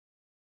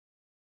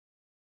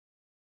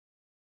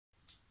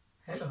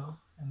Hello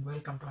and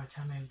welcome to our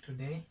channel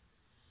today.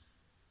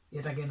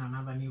 Yet again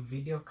another new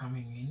video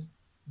coming in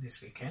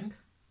this weekend.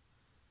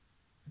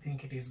 I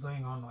think it is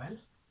going on well.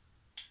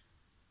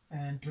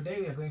 And today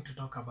we are going to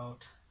talk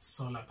about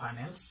solar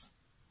panels.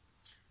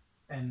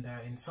 And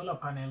in solar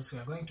panels we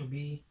are going to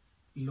be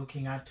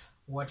looking at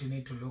what you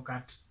need to look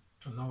at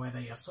to know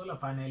whether your solar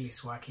panel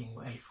is working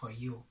well for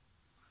you.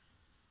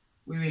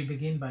 We will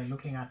begin by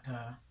looking at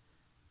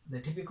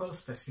the typical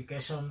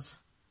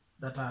specifications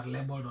that are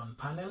labeled on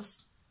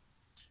panels.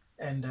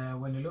 And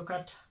when you look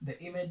at the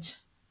image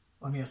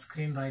on your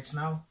screen right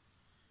now,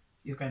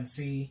 you can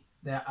see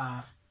there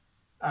are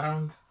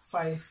around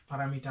 5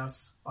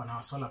 parameters on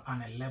our solar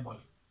panel label.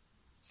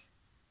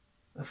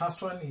 The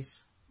first one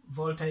is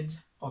voltage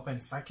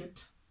open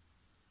circuit.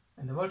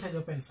 And the voltage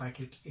open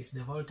circuit is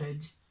the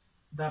voltage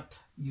that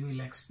you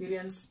will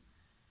experience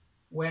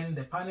when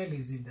the panel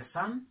is in the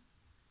sun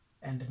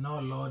and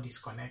no load is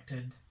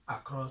connected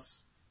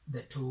across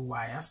the two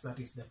wires, that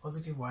is the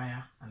positive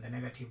wire and the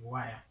negative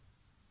wire.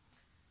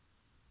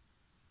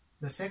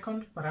 The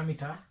second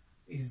parameter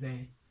is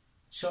the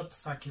short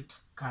circuit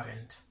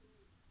current.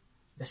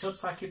 The short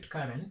circuit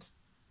current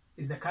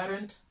is the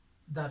current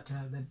that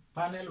the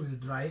panel will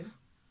drive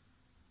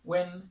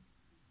when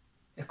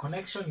a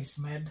connection is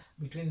made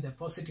between the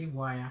positive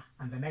wire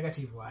and the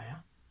negative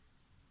wire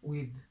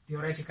with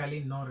theoretically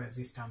no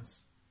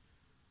resistance.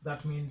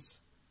 That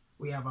means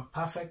we have a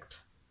perfect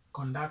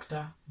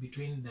conductor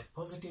between the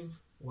positive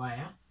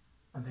wire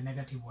and the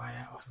negative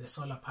wire of the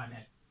solar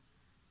panel.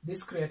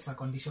 This creates a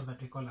condition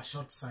that we call a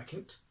short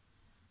circuit,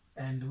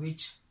 and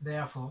which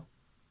therefore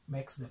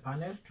makes the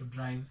panel to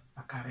drive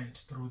a current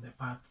through the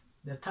path.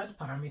 The third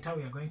parameter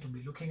we are going to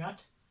be looking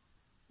at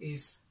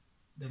is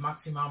the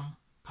maximum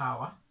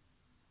power.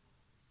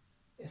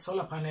 A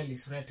solar panel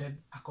is rated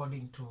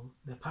according to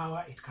the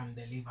power it can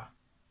deliver,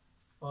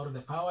 or the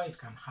power it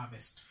can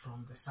harvest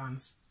from the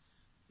sun's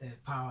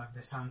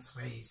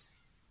rays.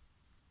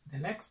 The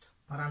next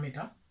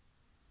parameter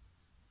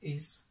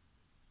is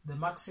the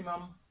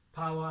maximum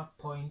power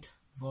point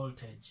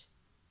voltage.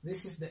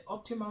 This is the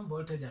optimum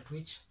voltage at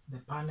which the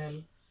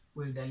panel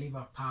will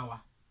deliver power.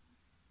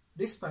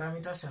 This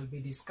parameter shall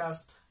be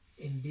discussed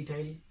in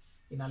detail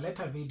in a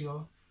later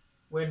video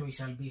when we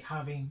shall be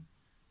having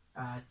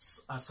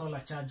a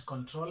solar charge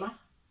controller,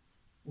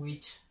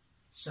 which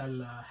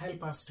shall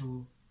help us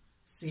to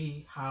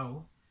see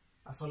how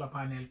a solar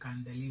panel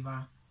can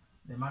deliver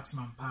the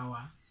maximum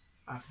power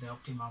at the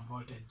optimum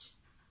voltage.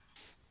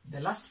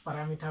 The last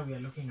parameter we are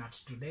looking at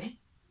today,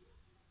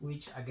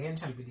 which again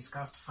shall be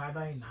discussed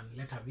further in a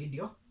later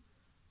video,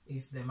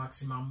 is the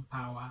maximum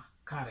power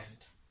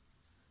current.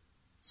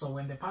 So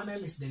when the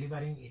panel is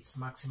delivering its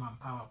maximum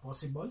power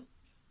possible,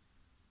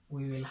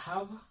 we will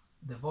have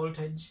the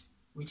voltage,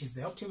 which is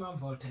the optimum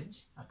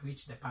voltage at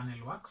which the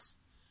panel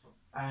works,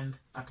 and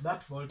at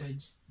that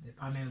voltage the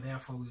panel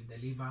therefore will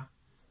deliver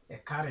a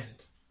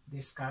current.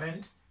 This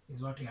current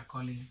is what we are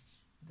calling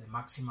the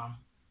maximum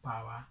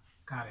power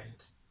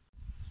current.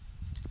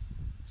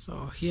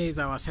 So here is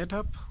our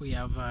setup. We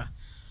have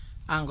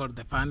angled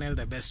the panel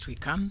the best we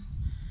can.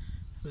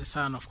 The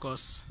sun, of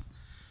course,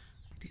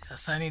 it is a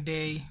sunny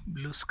day,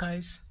 blue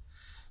skies,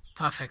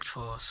 perfect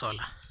for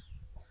solar.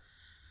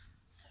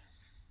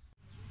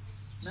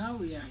 Now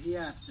we are here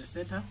at the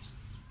setup.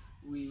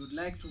 We would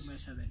like to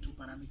measure the two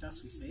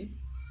parameters we said.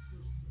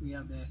 We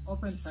have the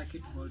open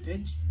circuit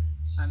voltage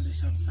and the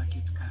short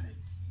circuit current.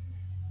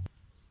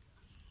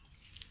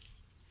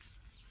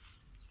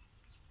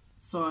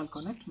 So I'll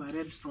connect my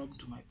red probe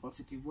to my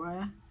positive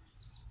wire,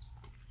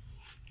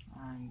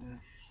 and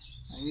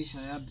I wish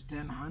I had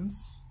 10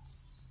 hands.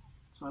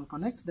 So I'll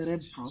connect the red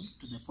probe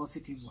to the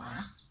positive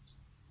wire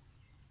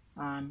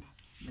and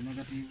the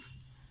negative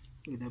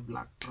with the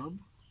black probe.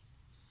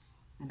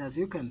 And as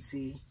you can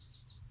see,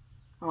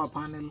 our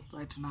panel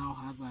right now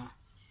has a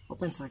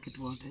open circuit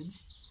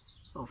voltage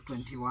of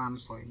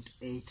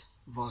 21.8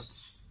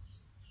 volts.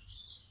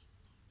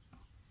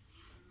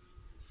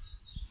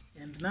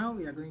 And now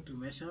we are going to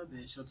measure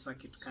the short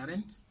circuit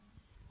current.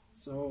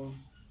 So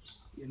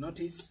you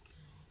notice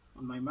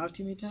on my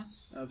multimeter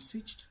I've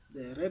switched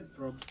the red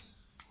probe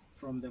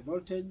from the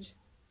voltage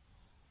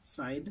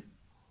side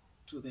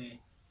to the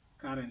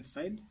current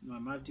side. My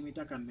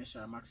multimeter can measure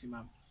a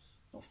maximum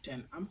of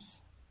 10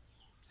 amps.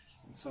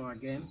 And so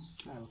again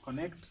I'll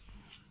connect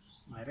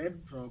my red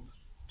probe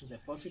to the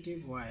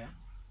positive wire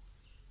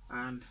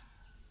and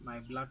my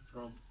black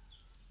probe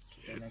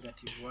to the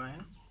negative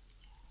wire.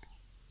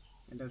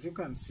 And as you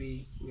can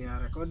see, we are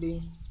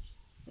recording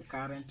a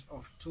current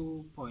of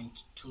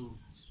 2.2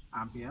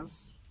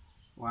 amperes,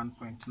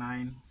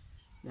 1.9.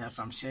 There are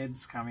some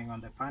shades coming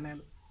on the panel.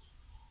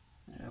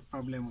 A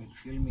problem with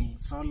filming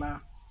solar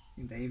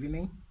in the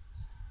evening.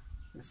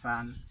 The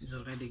sun is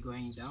already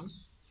going down.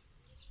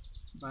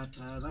 But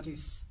that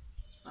is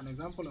an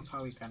example of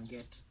how we can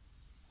get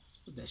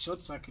the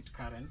short circuit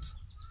current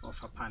of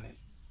a panel.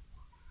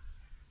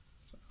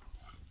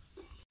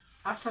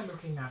 After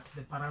looking at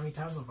the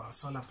parameters of our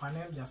solar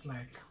panel, just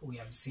like we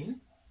have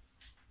seen,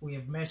 we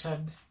have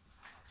measured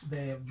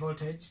the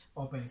voltage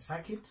open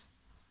circuit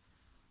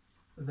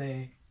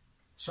the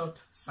short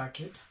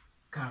circuit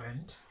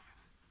current.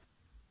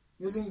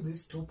 Using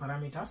these two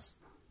parameters,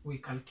 we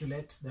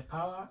calculate the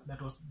power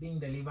that was being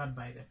delivered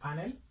by the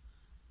panel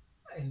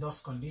in those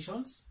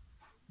conditions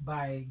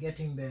by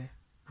getting the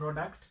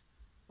product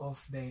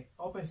of the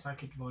open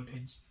circuit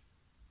voltage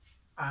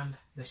and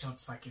the short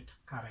circuit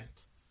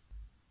current.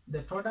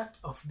 The product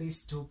of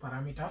these two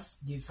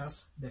parameters gives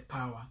us the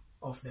power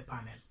of the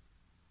panel.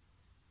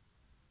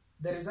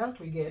 The result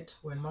we get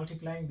when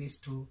multiplying these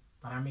two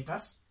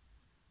parameters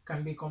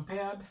can be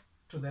compared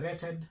to the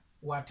rated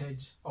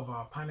wattage of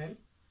our panel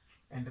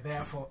and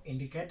therefore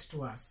indicate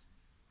to us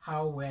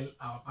how well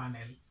our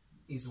panel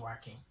is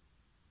working.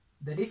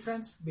 The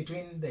difference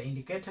between the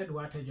indicated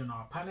wattage on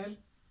our panel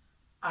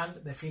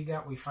and the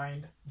figure we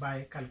find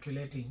by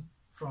calculating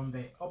from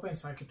the open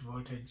circuit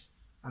voltage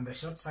and the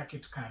short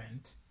circuit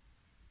current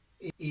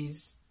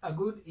is a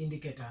good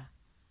indicator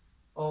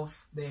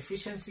of the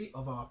efficiency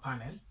of our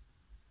panel,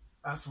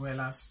 as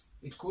well as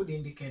it could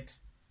indicate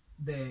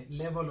the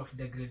level of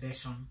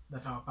degradation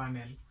that our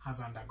panel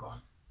has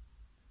undergone.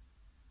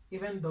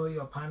 Even though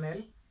your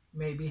panel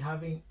may be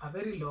having a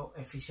very low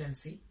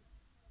efficiency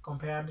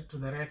compared to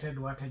the rated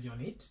wattage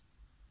on it,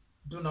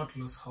 do not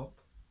lose hope,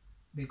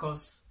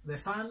 because the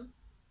sun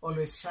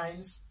always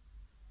shines,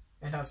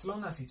 and as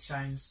long as it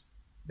shines,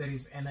 there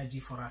is energy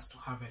for us to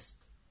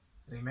harvest.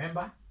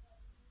 Remember,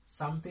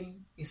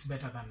 something is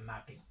better than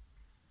nothing.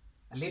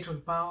 A little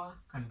power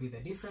can be the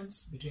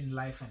difference between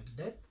life and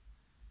death,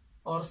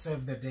 or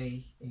save the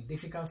day in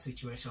difficult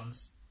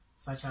situations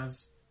such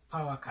as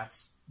power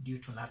cuts due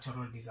to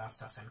natural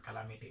disasters and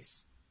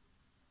calamities.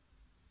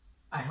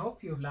 I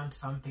hope you've learned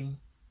something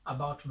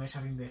about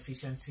measuring the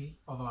efficiency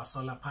of our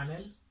solar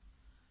panel,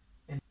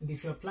 and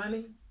if you're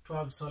planning to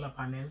have solar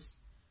panels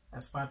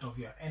as part of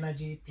your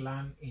energy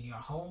plan in your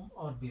home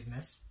or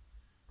business,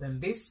 then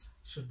this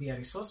should be a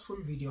resourceful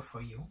video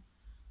for you,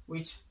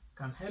 which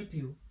can help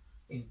you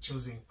in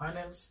choosing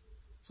panels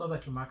so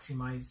that you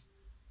maximize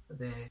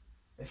the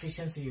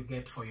efficiency you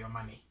get for your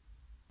money.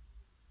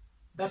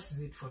 That's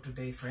it for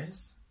today,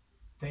 friends.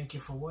 Thank you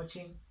for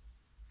watching.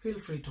 Feel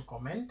free to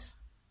comment,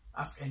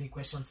 ask any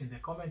questions in the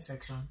comment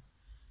section,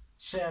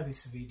 share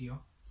this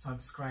video,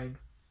 subscribe,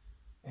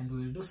 and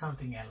we'll do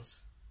something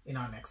else in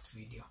our next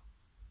video.